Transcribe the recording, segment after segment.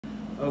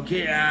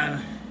Okay,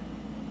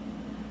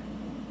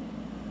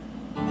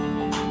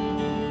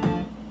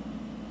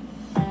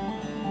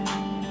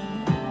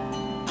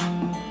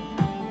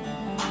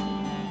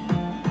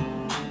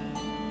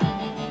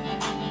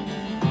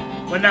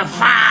 when the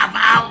 5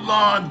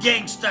 outlaw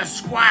gangster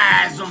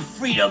squires of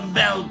Freedom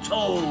Bell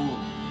toll,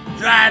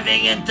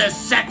 driving into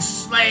sex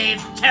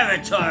slave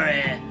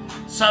territory,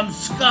 some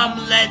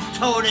scum-led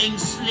toting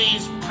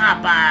sleaze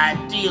Popeye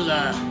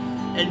dealer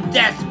and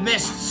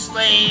death-mist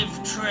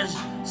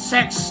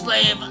sex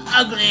slave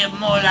ugly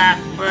Moloch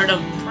bird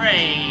of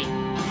prey,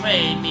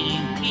 prey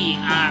meaning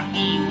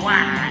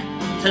P-R-E-Y,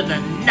 to the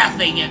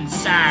nothing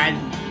inside,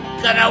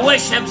 gonna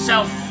wish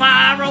himself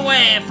far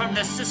away from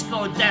the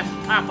Cisco Death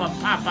Papa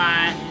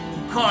Popeye,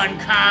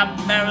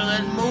 corncob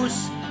Maryland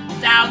Moose,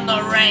 down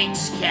the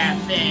Ranks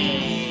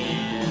Cafe.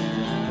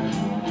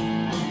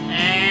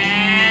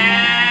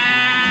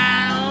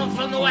 And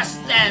from the West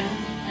End,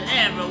 and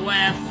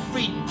everywhere,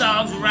 free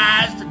dogs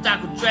rise to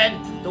Dr. Dread,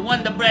 the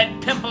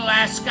wonder-bred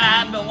pimple-ass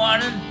sky I've been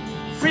wanting.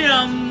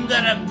 Freedom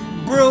gonna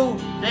brew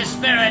this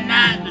very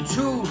night, the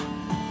true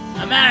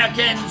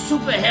American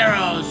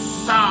superheroes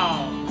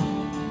song.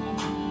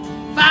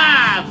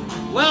 5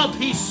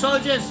 well-pieced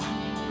soldiers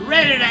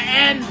ready to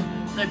end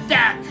the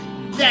dark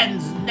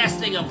dens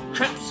nesting of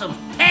crypts of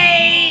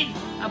pain,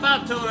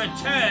 about to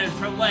return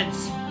from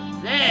whence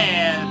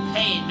they're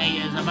pain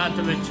makers, about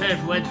to return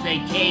from whence they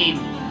came.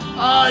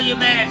 All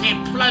humanity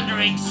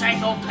plundering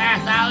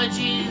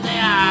psychopathology they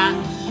are.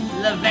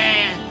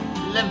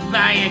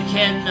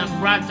 Leviathan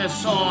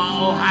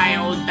Brontosaur,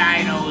 Ohio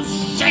dinos,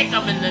 shake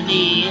 'em in the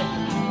knee,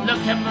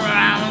 look him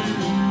around,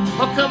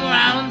 hook him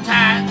around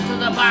tight to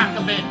the bark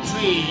of a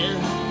tree.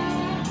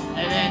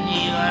 And then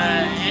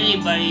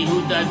anybody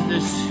who does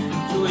this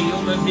to a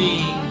human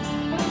being,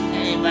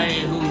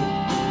 anybody who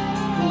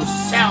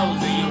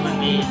sells a human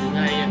being, is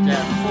gonna get the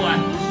 4 or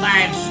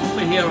 5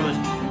 superheroes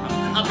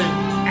are coming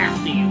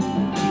after you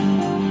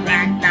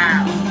right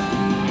now.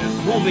 You're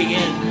moving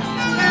in.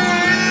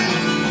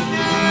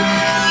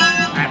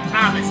 I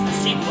promise the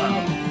sequel.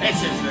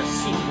 This is the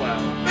sequel.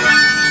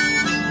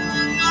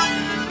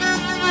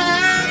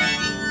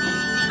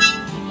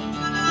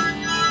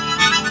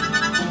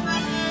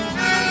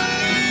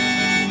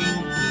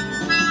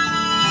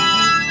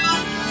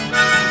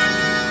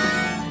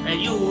 And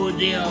you will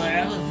deal with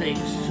other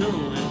things too.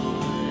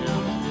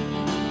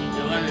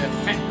 You're one of the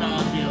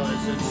fentanyl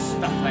dealers and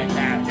stuff like that.